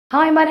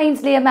Hi, my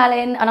name's Leah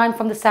Mallin and I'm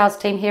from the sales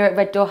team here at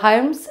Red Door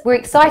Homes. We're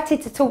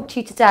excited to talk to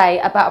you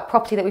today about a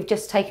property that we've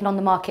just taken on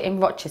the market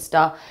in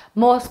Rochester,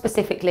 more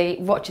specifically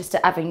Rochester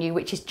Avenue,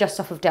 which is just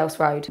off of Delse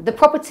Road. The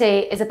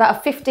property is about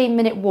a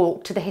 15-minute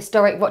walk to the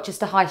historic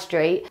Rochester High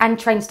Street and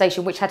train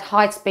station, which had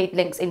high-speed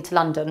links into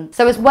London.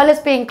 So as well as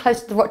being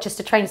close to the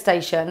Rochester train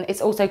station,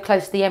 it's also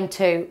close to the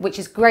M2, which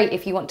is great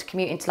if you want to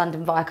commute into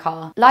London via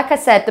car. Like I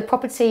said, the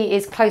property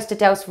is close to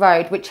Delse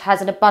Road, which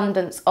has an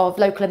abundance of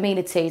local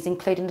amenities,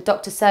 including the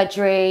doctor's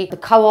surgery, the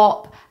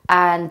co-op,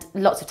 and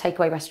lots of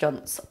takeaway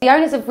restaurants. The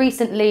owners have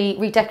recently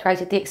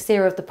redecorated the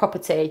exterior of the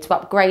property to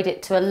upgrade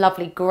it to a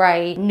lovely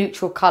grey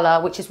neutral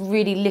colour, which has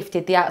really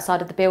lifted the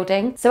outside of the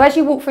building. So as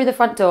you walk through the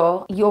front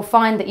door, you'll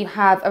find that you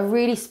have a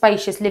really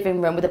spacious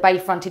living room with a bay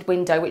fronted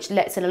window which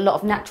lets in a lot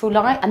of natural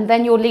light, and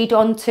then you'll lead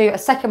on to a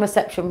second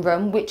reception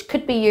room which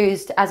could be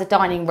used as a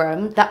dining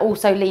room. That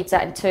also leads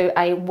out into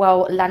a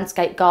well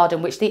landscaped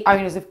garden which the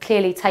owners have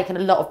clearly taken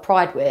a lot of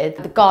pride with.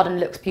 The garden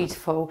looks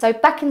beautiful. So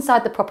back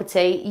inside the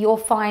property you'll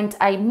find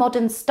a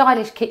modern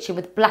stylish kitchen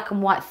with black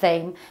and white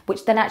theme,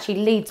 which then actually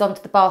leads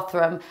onto the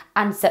bathroom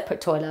and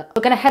separate toilet.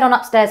 We're going to head on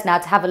upstairs now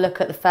to have a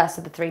look at the first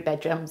of the three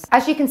bedrooms.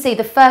 As you can see,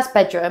 the first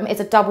bedroom is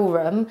a double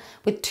room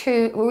with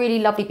two really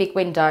lovely big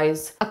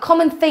windows. A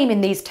common theme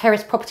in these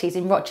terrace properties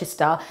in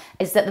Rochester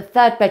is that the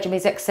third bedroom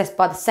is accessed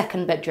by the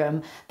second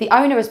bedroom. The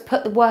owner has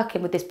put the work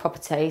in with this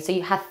property, so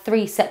you have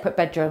three separate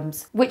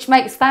bedrooms, which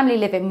makes family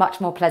living much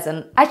more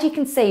pleasant. As you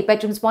can see,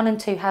 bedrooms 1 and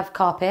 2 have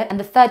carpet, and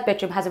the third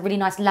bedroom has a really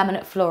nice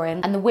laminate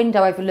flooring, and the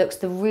window overlooks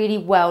the really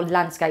well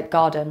landscaped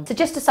garden. So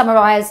just to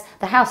summarise,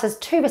 the house has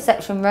 2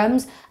 reception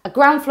rooms, a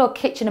ground floor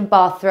kitchen and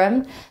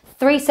bathroom,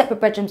 3 separate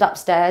bedrooms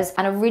upstairs,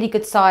 and a really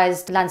good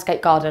sized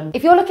landscape garden.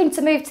 If you're looking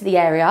to move to the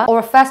area, or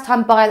a first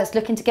time buyer that's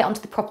looking to get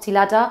onto the property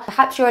ladder,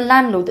 perhaps you're a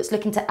landlord that's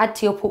looking to add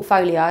to your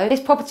portfolio,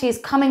 this property is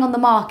coming on the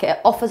market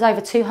at offers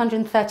over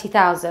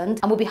 230,000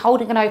 and we'll be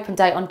holding an open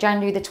date on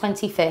January the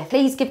 25th.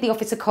 Please give the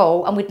office a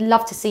call and we'd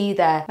love to see you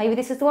there. Maybe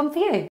this is the one for you.